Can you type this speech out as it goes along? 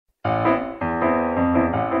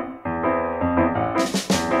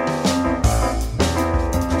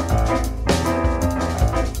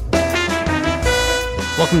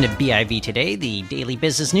Welcome to BIV Today, the daily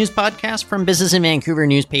business news podcast from Business in Vancouver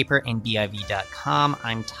newspaper and BIV.com.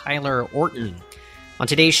 I'm Tyler Orton. On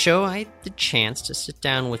today's show, I had the chance to sit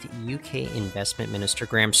down with UK Investment Minister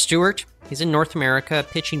Graham Stuart. He's in North America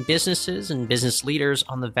pitching businesses and business leaders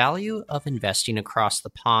on the value of investing across the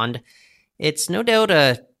pond. It's no doubt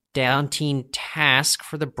a daunting task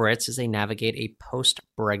for the Brits as they navigate a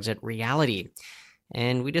post-Brexit reality.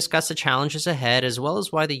 And we discuss the challenges ahead, as well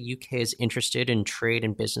as why the UK is interested in trade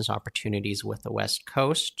and business opportunities with the West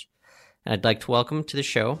Coast. And I'd like to welcome to the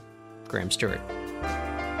show, Graham Stuart.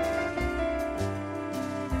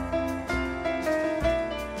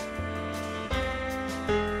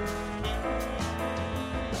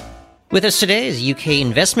 With us today is UK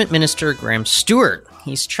Investment Minister Graham Stuart.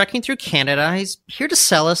 He's trekking through Canada. He's here to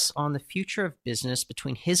sell us on the future of business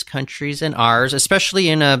between his countries and ours, especially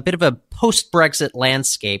in a bit of a post-Brexit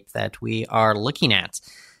landscape that we are looking at.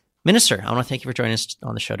 Minister, I want to thank you for joining us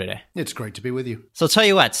on the show today. It's great to be with you. So I'll tell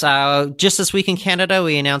you what, just this week in Canada,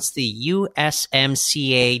 we announced the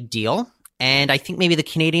USMCA deal. And I think maybe the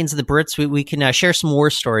Canadians and the Brits, we can share some war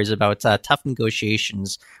stories about tough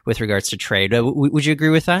negotiations with regards to trade. Would you agree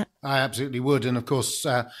with that? I absolutely would. And of course,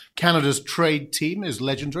 Canada's trade team is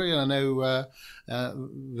legendary. And I know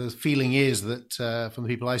the feeling is that from the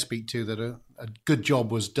people I speak to that a good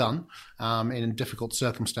job was done in difficult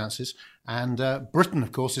circumstances. And Britain,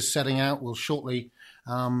 of course, is setting out, will shortly,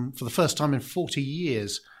 for the first time in 40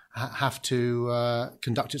 years, have to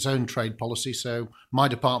conduct its own trade policy. So my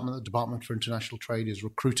department, the Department for International Trade, is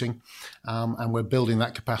recruiting, and we're building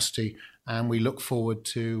that capacity. And we look forward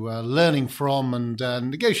to learning from and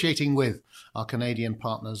negotiating with our Canadian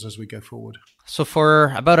partners as we go forward. So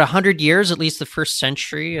for about 100 years, at least the first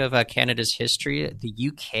century of Canada's history, the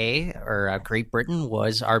UK, or Great Britain,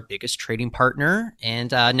 was our biggest trading partner.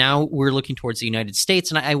 And now we're looking towards the United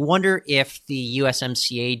States. And I wonder if the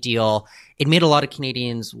USMCA deal, it made a lot of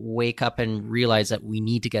Canadians wake up and realize that we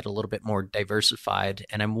need to get a little bit more diversified.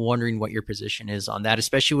 And I'm wondering what your position is on that,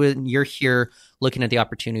 especially when you're here looking at the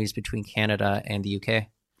opportunities between Canada and the UK.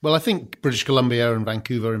 Well, I think British Columbia and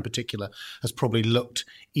Vancouver in particular has probably looked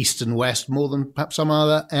east and west more than perhaps some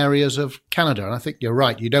other areas of Canada. And I think you're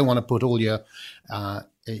right. You don't want to put all your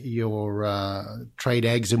trade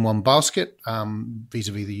eggs in one basket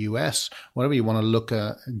vis-a-vis the US, whatever you want to look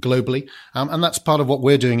globally. And that's part of what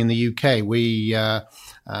we're doing in the UK. We have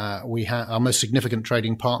our most significant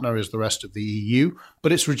trading partner is the rest of the EU,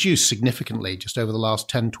 but it's reduced significantly just over the last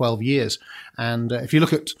 10, 12 years. And if you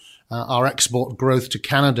look at our export growth to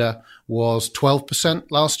Canada was 12%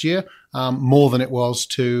 last year, more than it was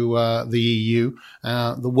to the EU.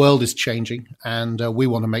 The world is changing, and we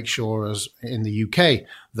want to make sure, as in the UK,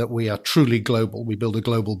 that we are truly global. We build a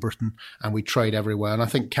global Britain, and we trade everywhere. And I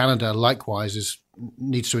think Canada, likewise,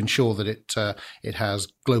 needs to ensure that it has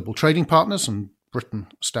global trading partners, and Britain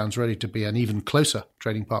stands ready to be an even closer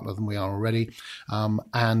trading partner than we are already.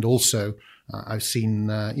 And also, I've seen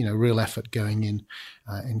real effort going in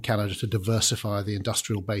Canada to diversify the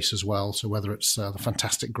industrial base as well. So whether it's the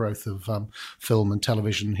fantastic growth of film and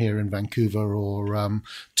television here in Vancouver, or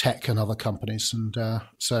tech and other companies, and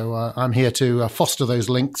so I'm here to foster those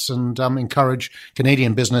links and encourage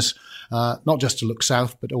Canadian business not just to look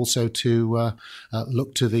south, but also to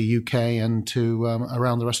look to the UK and to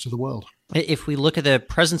around the rest of the world. If we look at the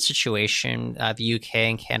present situation, the UK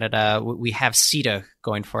and Canada, we have CETA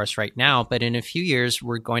going for us right now, but in a few years,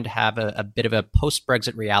 we're going to have a bit of a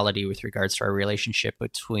post-Brexit reality with regards to our relationship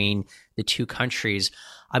between the two countries.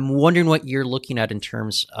 I'm wondering what you're looking at in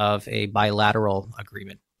terms of a bilateral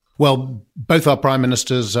agreement. Well, both our prime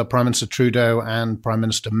ministers, Prime Minister Trudeau and Prime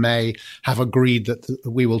Minister May, have agreed that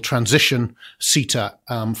we will transition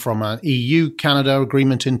CETA from an EU-Canada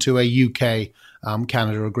agreement into a UK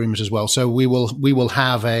Canada agreement as well. So we will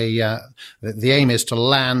have the aim is to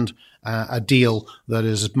land a deal that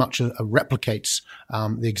is as much replicates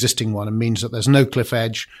the existing one, and means that there's no cliff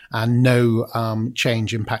edge and no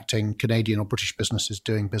change impacting Canadian or British businesses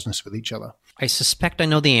doing business with each other. I suspect I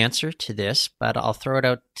know the answer to this, but I'll throw it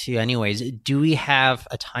out to you anyways. Do we have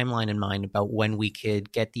a timeline in mind about when we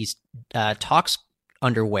could get these talks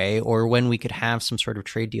underway, or when we could have some sort of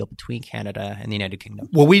trade deal between Canada and the United Kingdom?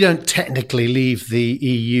 Well, we don't technically leave the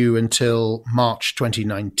EU until March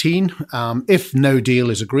 2019. If no deal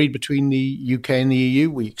is agreed between the UK and the EU,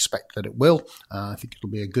 we expect that it will. I think it'll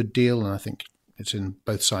be a good deal, and I think it's in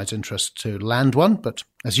both sides' interest to land one. But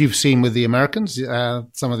as you've seen with the Americans,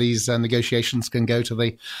 some of these negotiations can go to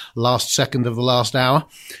the last second of the last hour.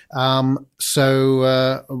 But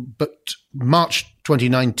March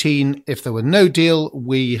 2019, if there were no deal,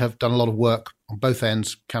 we have done a lot of work on both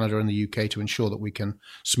ends, Canada and the UK, to ensure that we can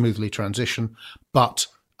smoothly transition. But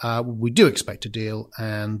we do expect a deal,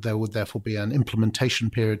 and there would therefore be an implementation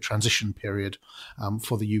period, transition period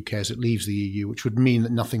for the UK as it leaves the EU, which would mean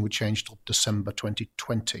that nothing would change till December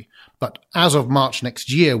 2020. But as of March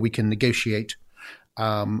next year, we can negotiate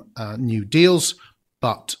new deals.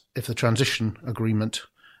 But if the transition agreement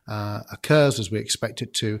occurs as we expect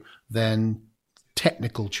it to, then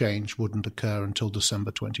technical change wouldn't occur until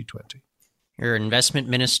December 2020. You're an investment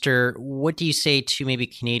minister. What do you say to maybe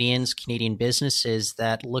Canadians, Canadian businesses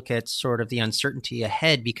that look at sort of the uncertainty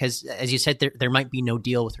ahead? Because as you said, there might be no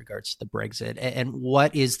deal with regards to the Brexit. And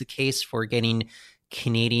what is the case for getting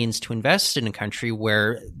Canadians to invest in a country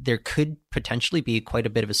where there could potentially be quite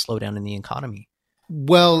a bit of a slowdown in the economy?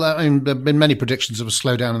 Well, I mean, there have been many predictions of a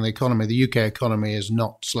slowdown in the economy. The UK economy is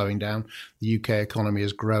not slowing down. The UK economy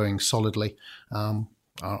is growing solidly.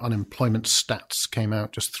 Our unemployment stats came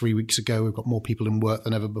out just 3 weeks ago. We've got more people in work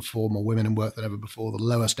than ever before, more women in work than ever before, the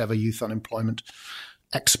lowest ever youth unemployment.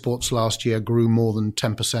 Exports last year grew more than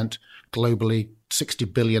 10% globally, 60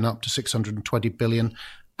 billion up to 620 billion.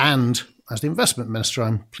 And as the investment minister,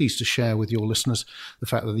 I'm pleased to share with your listeners the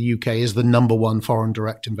fact that the UK is the number one foreign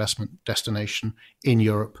direct investment destination in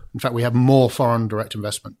Europe. In fact, we have more foreign direct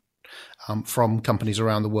investment from companies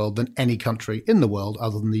around the world than any country in the world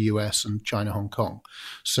other than the US and China, Hong Kong.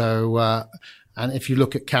 So, and if you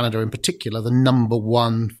look at Canada in particular, the number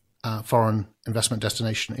one foreign investment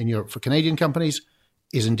destination in Europe for Canadian companies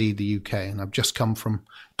is indeed the UK. And I've just come from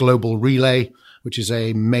Global Relay, which is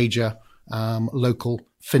a major local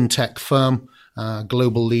fintech firm,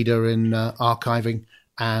 global leader in archiving,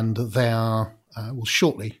 and they will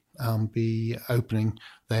shortly be opening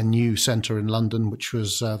their new centre in London, which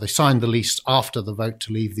was they signed the lease after the vote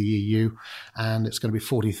to leave the EU, and it's going to be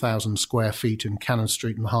 40,000 square feet in Cannon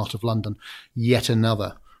Street in the heart of London. Yet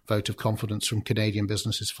another vote of confidence from Canadian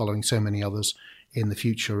businesses following so many others in the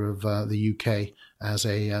future of the UK as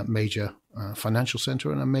a major financial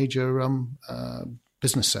centre and a major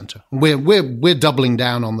business centre. We're doubling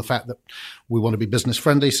down on the fact that we want to be business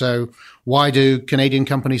friendly. So why do Canadian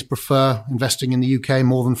companies prefer investing in the UK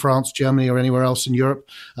more than France, Germany, or anywhere else in Europe?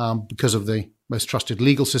 Because of the most trusted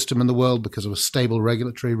legal system in the world, because of a stable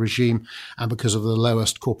regulatory regime, and because of the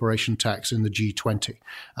lowest corporation tax in the G20,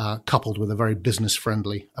 coupled with a very business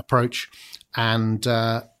friendly approach and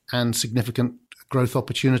significant growth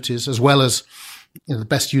opportunities, as well as the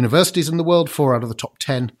best universities in the world. 4 out of the top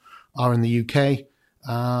 10 are in the UK.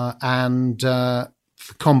 The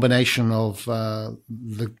combination of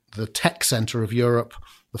the tech center of Europe,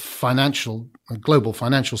 the global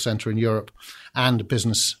financial center in Europe, and a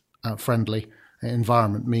business friendly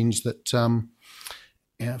environment means that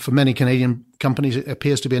for many Canadian companies, it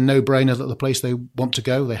appears to be a no-brainer that the place they want to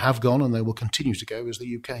go, they have gone, and they will continue to go is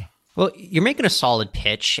the UK. Well, you're making a solid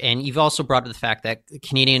pitch, and you've also brought up the fact that the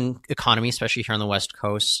Canadian economy, especially here on the West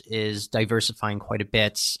Coast, is diversifying quite a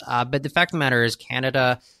bit. But the fact of the matter is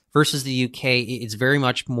Canada versus the UK, it's very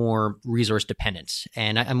much more resource dependent.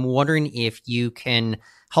 And I'm wondering if you can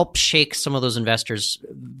help shake some of those investors,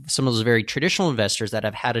 some of those very traditional investors that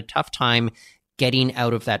have had a tough time getting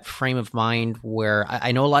out of that frame of mind where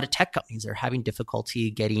I know a lot of tech companies are having difficulty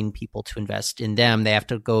getting people to invest in them. They have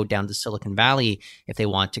to go down to Silicon Valley if they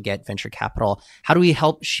want to get venture capital. How do we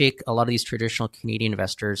help shake a lot of these traditional Canadian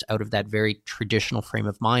investors out of that very traditional frame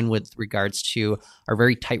of mind with regards to our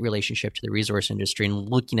very tight relationship to the resource industry and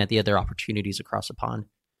looking at the other opportunities across the pond?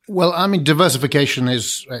 Well, I mean, diversification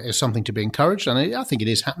is something to be encouraged, and I think it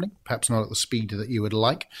is happening. Perhaps not at the speed that you would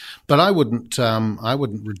like, but I wouldn't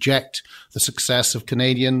reject the success of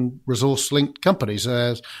Canadian resource-linked companies.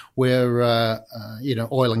 We're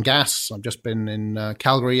oil and gas. I've just been in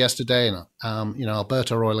Calgary yesterday, and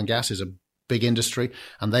Alberta oil and gas is a big industry,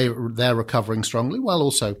 and they're recovering strongly while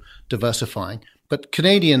also diversifying. But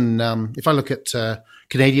Canadian, if I look at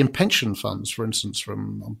Canadian pension funds, for instance,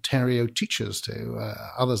 from Ontario teachers to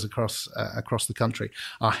others across the country,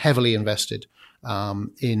 are heavily invested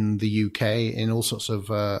in the UK in all sorts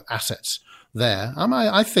of assets there.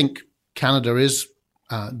 I think Canada is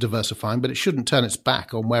diversifying, but it shouldn't turn its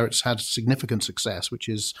back on where it's had significant success, which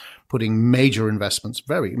is putting major investments,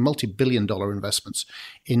 very multi-billion-dollar investments,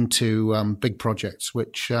 into big projects,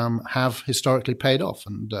 which have historically paid off.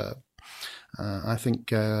 And I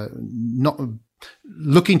think not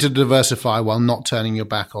looking to diversify while not turning your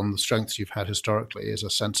back on the strengths you've had historically is a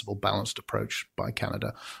sensible, balanced approach by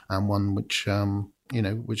Canada, and one which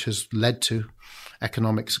which has led to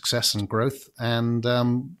economic success and growth, and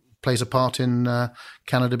plays a part in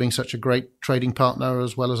Canada being such a great trading partner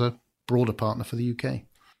as well as a broader partner for the UK.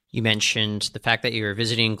 You mentioned the fact that you're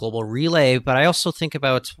visiting Global Relay, but I also think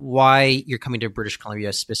about why you're coming to British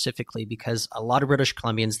Columbia specifically, because a lot of British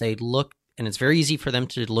Columbians, they look and it's very easy for them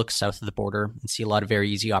to look south of the border and see a lot of very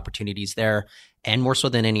easy opportunities there. And more so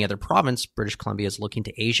than any other province, British Columbia is looking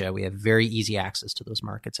to Asia. We have very easy access to those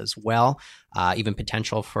markets as well. Even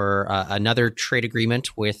potential for another trade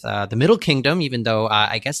agreement with the Middle Kingdom, even though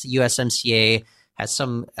I guess the USMCA has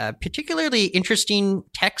some particularly interesting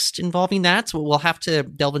text involving that. So we'll have to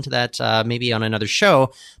delve into that maybe on another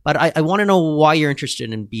show. But I want to know why you're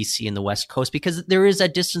interested in BC and the West Coast, because there is a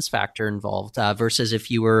distance factor involved versus if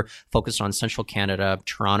you were focused on central Canada,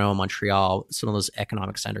 Toronto, Montreal, some of those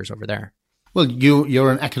economic centers over there. Well,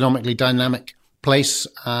 you're an economically dynamic place,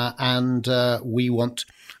 and we want,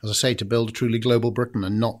 as I say, to build a truly global Britain,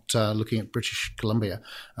 and not looking at British Columbia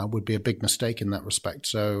would be a big mistake in that respect.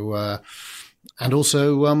 So, and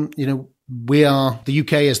also, the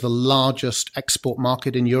UK is the largest export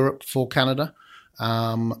market in Europe for Canada.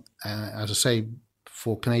 As I say,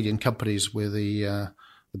 for Canadian companies, we're the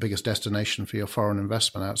biggest destination for your foreign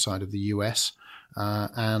investment outside of the US,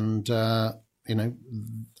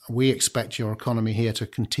 we expect your economy here to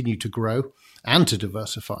continue to grow and to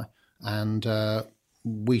diversify. And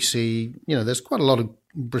we see, there's quite a lot of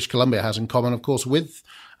British Columbia has in common, of course, with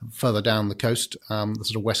further down the coast, the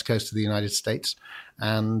sort of west coast of the United States.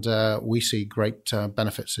 And we see great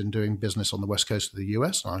benefits in doing business on the west coast of the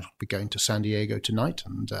US. I'll be going to San Diego tonight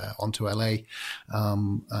and on to LA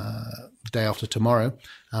the day after tomorrow.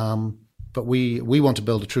 But we want to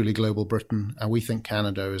build a truly global Britain, and we think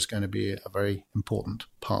Canada is going to be a very important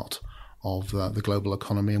part of the global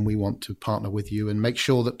economy, and we want to partner with you and make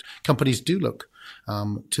sure that companies do look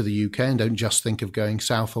to the UK and don't just think of going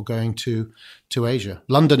south or going to Asia.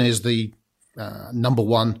 London is the number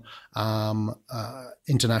one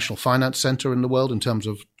international finance centre in the world in terms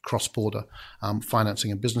of cross-border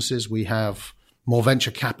financing of businesses. We have more venture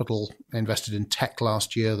capital invested in tech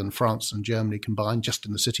last year than France and Germany combined, just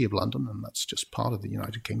in the city of London, and that's just part of the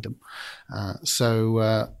United Kingdom.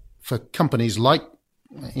 So for companies like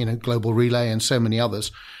Global Relay and so many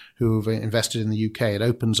others who have invested in the UK, it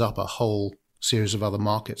opens up a whole series of other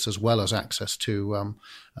markets, as well as access to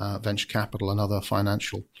venture capital and other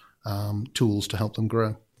financial tools to help them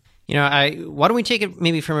grow. Why don't we take it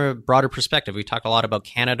maybe from a broader perspective? We talk a lot about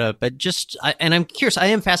Canada, but and I'm curious, I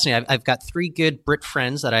am fascinated. I've got 3 good Brit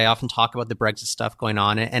friends that I often talk about the Brexit stuff going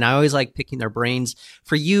on, and I always like picking their brains.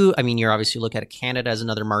 For you, I mean, you're obviously looking at Canada as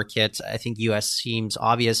another market. I think US seems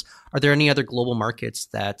obvious. Are there any other global markets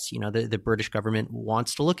that, the British government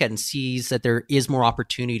wants to look at and sees that there is more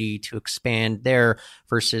opportunity to expand there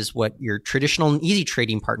versus what your traditional and easy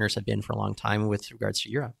trading partners have been for a long time with regards to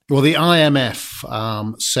Europe? Well, the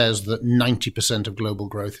IMF says that 90% of global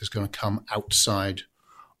growth is going to come outside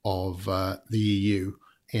of the EU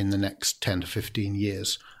in the next 10 to 15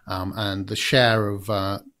 years. And the share of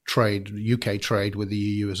UK trade with the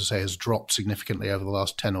EU, as I say, has dropped significantly over the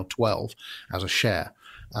last 10 or 12 as a share.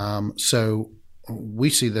 So we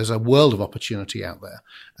see there's a world of opportunity out there.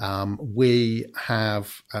 We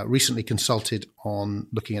have recently consulted on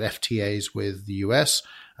looking at FTAs with the US,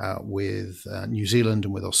 with New Zealand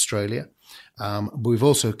and with Australia. We've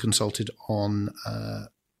also consulted on,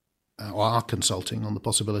 or are consulting on the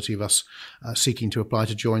possibility of us seeking to apply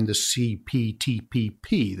to join the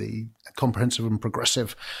CPTPP, the Comprehensive and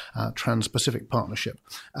Progressive Trans-Pacific Partnership.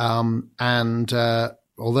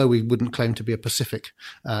 Although we wouldn't claim to be a Pacific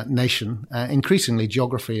nation, increasingly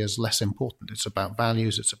geography is less important. It's about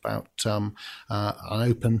values. It's about an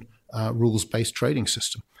open, rules-based trading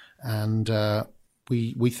system. And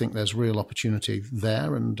we think there's real opportunity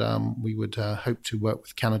there, and we would hope to work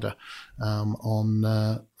with Canada on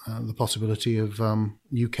the possibility of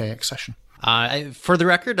UK accession. For the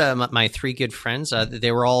record, my 3 good friends,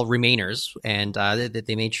 they were all Remainers, and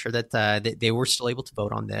they made sure that they were still able to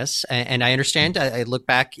vote on this. And I understand, I look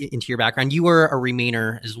back into your background, you were a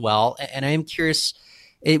Remainer as well. And I am curious,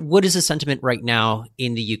 what is the sentiment right now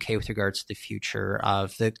in the UK with regards to the future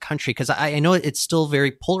of the country? Because I know it's still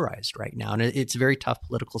very polarized right now, and it's a very tough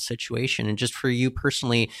political situation. And just for you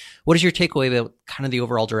personally, what is your takeaway about kind of the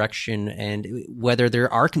overall direction and whether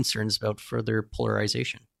there are concerns about further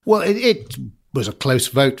polarization? Well, it was a close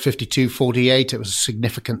vote, 52-48. It was a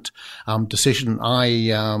significant decision.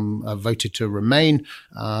 I voted to remain,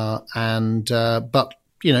 but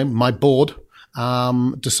my board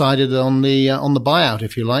decided on the buyout,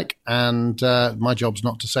 if you like, and my job's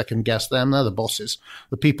not to second guess them. They're the bosses.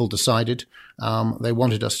 The people decided they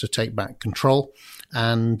wanted us to take back control,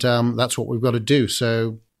 and that's what we've got to do.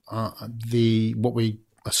 So what we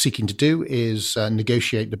are seeking to do is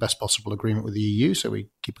negotiate the best possible agreement with the EU, so we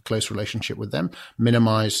keep a close relationship with them,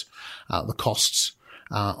 minimize the costs,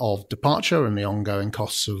 of departure and the ongoing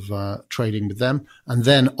costs of trading with them, and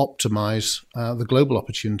then optimize the global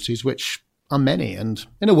opportunities, which are many. And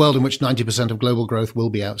in a world in which 90% of global growth will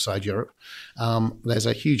be outside Europe, there's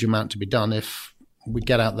a huge amount to be done if we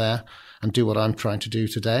get out there and do what I'm trying to do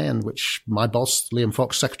today, and which my boss, Liam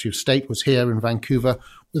Fox, Secretary of State, was here in Vancouver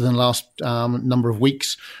within the last number of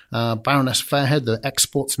weeks. Baroness Fairhead, the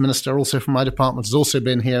exports minister, also from my department, has also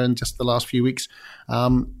been here in just the last few weeks.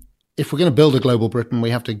 If we're going to build a global Britain,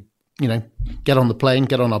 we have to, get on the plane,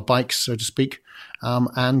 get on our bikes, so to speak,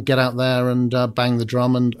 and get out there and bang the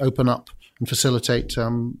drum and open up and facilitate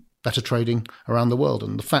better trading around the world.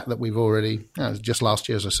 And the fact that we've already, just last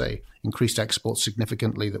year, as I say, increased exports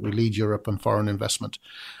significantly, that we lead Europe on foreign investment,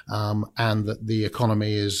 and that the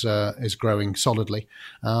economy is growing solidly,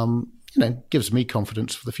 gives me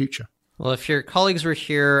confidence for the future. Well, if your colleagues were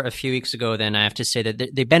here a few weeks ago, then I have to say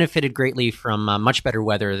that they benefited greatly from much better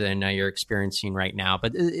weather than you're experiencing right now.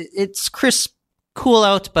 But it's crisp, cool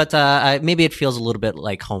out, but maybe it feels a little bit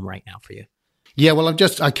like home right now for you. Yeah, well,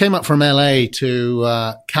 I came up from LA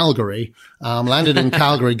to Calgary, landed in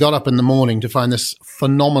Calgary, got up in the morning to find this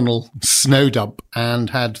phenomenal snow dump, and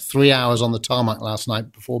had 3 hours on the tarmac last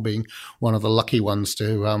night before being one of the lucky ones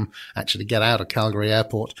to actually get out of Calgary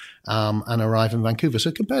Airport and arrive in Vancouver.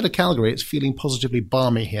 So compared to Calgary, it's feeling positively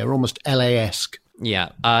balmy here, almost LA-esque.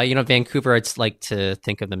 Yeah. Vancouver, it's like to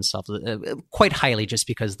think of themselves quite highly just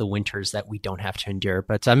because of the winters that we don't have to endure.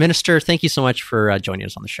 But Minister, thank you so much for joining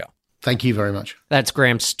us on the show. Thank you very much. That's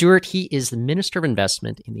Graham Stewart. He is the Minister of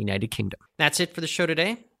Investment in the United Kingdom. That's it for the show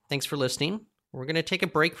today. Thanks for listening. We're going to take a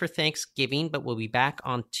break for Thanksgiving, but we'll be back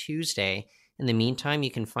on Tuesday. In the meantime, you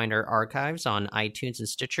can find our archives on iTunes and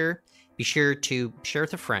Stitcher. Be sure to share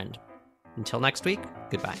with a friend. Until next week,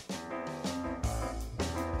 goodbye.